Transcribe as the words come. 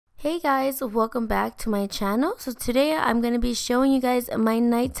Hey guys, welcome back to my channel. So today I'm going to be showing you guys my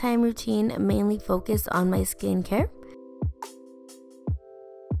nighttime routine, mainly focused on my skincare.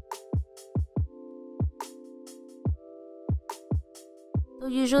 So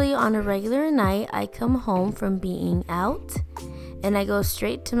usually on a regular night, I come home from being out and I go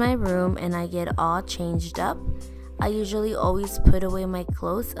straight to my room and I get all changed up. I usually always put away my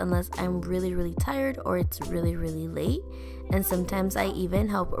clothes unless I'm really tired or it's really late. And sometimes I even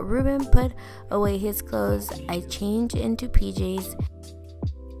help Ruben put away his clothes. I change into PJs.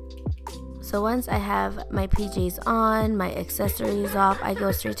 So once I have my PJs on, my accessories off, I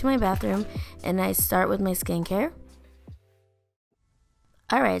go straight to my bathroom and I start with my skincare.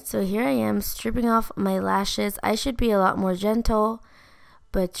 Alright, so here I am stripping off my lashes. I should be a lot more gentle,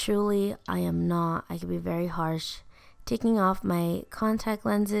 but truly I am not. I can be very harsh. Taking off my contact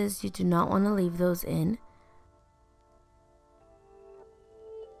lenses, you do not want to leave those in.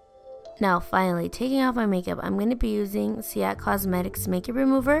 Now finally, taking off my makeup, I'm going to be using Ciate Cosmetics Makeup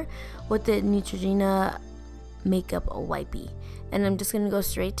Remover with the Neutrogena Makeup Wipey. And I'm just going to go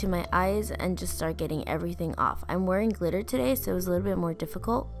straight to my eyes and just start getting everything off. I'm wearing glitter today, so it was a little bit more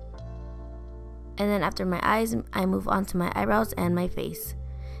difficult. And then after my eyes, I move on to my eyebrows and my face.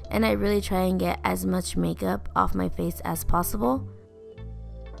 And I really try and get as much makeup off my face as possible.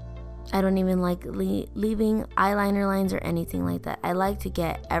 I don't even like leaving eyeliner lines or anything like that. I like to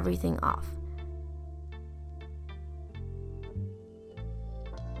get everything off.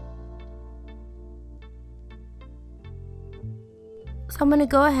 So I'm going to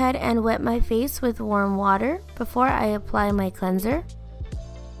go ahead and wet my face with warm water before I apply my cleanser.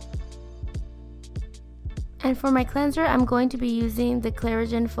 And for my cleanser, I'm going to be using the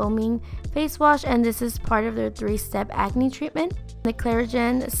Clarigen Foaming Face Wash, and this is part of their 3-step acne treatment. The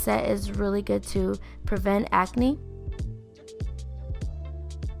Clarigen set is really good to prevent acne.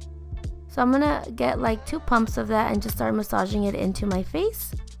 So I'm going to get like 2 pumps of that and just start massaging it into my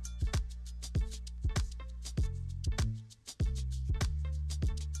face.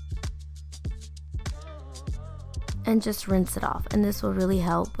 And just rinse it off, and this will really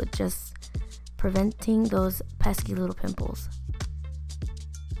help with just preventing those pesky little pimples.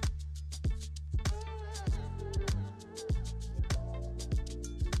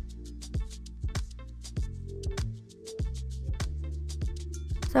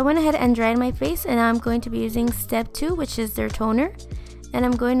 So I went ahead and dried my face, and now I'm going to be using step 2, which is their toner, and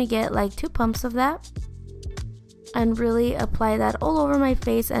I'm going to get like 2 pumps of that and really apply that all over my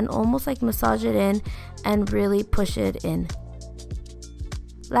face and almost like massage it in and really push it in.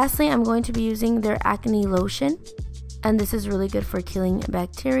 Lastly, I'm going to be using their acne lotion, and this is really good for killing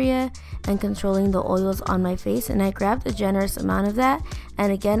bacteria and controlling the oils on my face, and I grabbed a generous amount of that,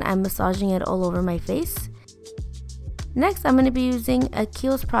 and again I'm massaging it all over my face. Next, I'm going to be using a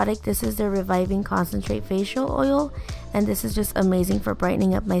Kiehls product. This is their Reviving Concentrate Facial Oil, and this is just amazing for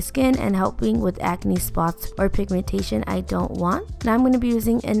brightening up my skin and helping with acne spots or pigmentation I don't want. Now I'm going to be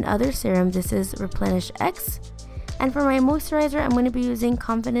using another serum. This is Replenish X. And for my moisturizer, I'm going to be using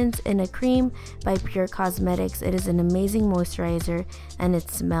Confidence in a Cream by Pure Cosmetics. It is an amazing moisturizer and it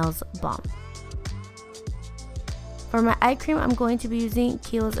smells bomb. For my eye cream, I'm going to be using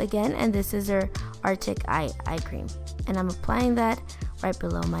Kiehls again, and this is their Arctic Eye Cream. And I'm applying that right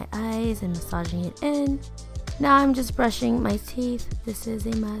below my eyes and massaging it in. Now I'm just brushing my teeth. This is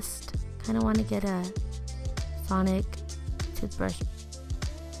a must. Kind of want to get a Sonic toothbrush.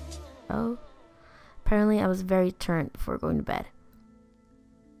 Oh. Apparently I was very turned before going to bed.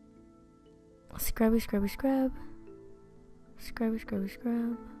 Scrubby, scrubby, scrub. Scrubby, scrubby,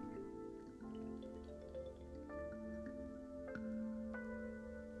 scrub.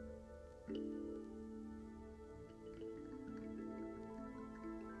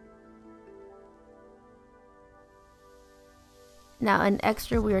 Now an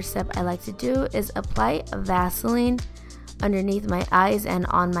extra weird step I like to do is apply Vaseline underneath my eyes and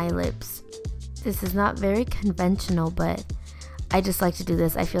on my lips. This is not very conventional, but I just like to do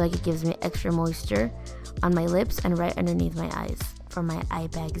this. I feel like it gives me extra moisture on my lips and right underneath my eyes for my eye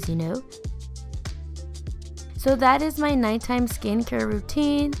bags, you know. So that is my nighttime skincare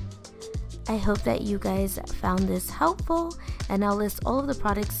routine. I hope that you guys found this helpful, and I'll list all of the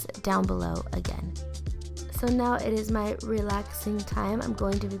products down below again. So now it is my relaxing time. I'm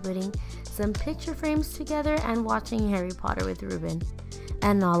going to be putting some picture frames together and watching Harry Potter with Ruben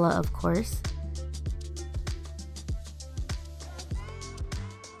and Nala, of course.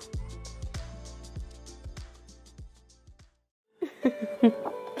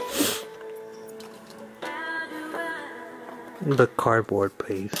 The cardboard,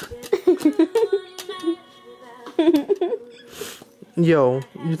 please. Yo,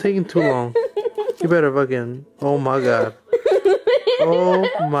 you're taking too long. You better fucking. Oh my god. Oh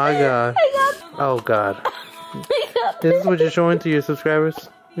my god. Oh god. This is what you're showing to your subscribers?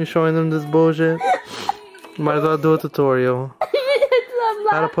 You're showing them this bullshit? Might as well do a tutorial.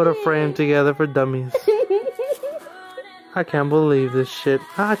 How to put a frame together for dummies. I can't believe this shit.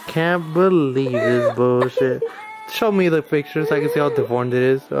 I can't believe this bullshit. Show me the pictures so I can see how deformed it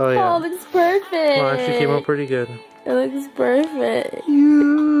is. Oh yeah. Oh, it looks perfect. Well, actually came out pretty good. It looks perfect.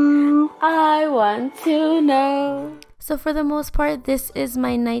 You. I want to know. So for the most part, this is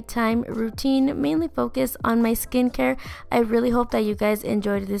my nighttime routine, mainly focused on my skincare. I really hope that you guys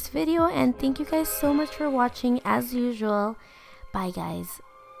enjoyed this video, and thank you guys so much for watching as usual. Bye guys.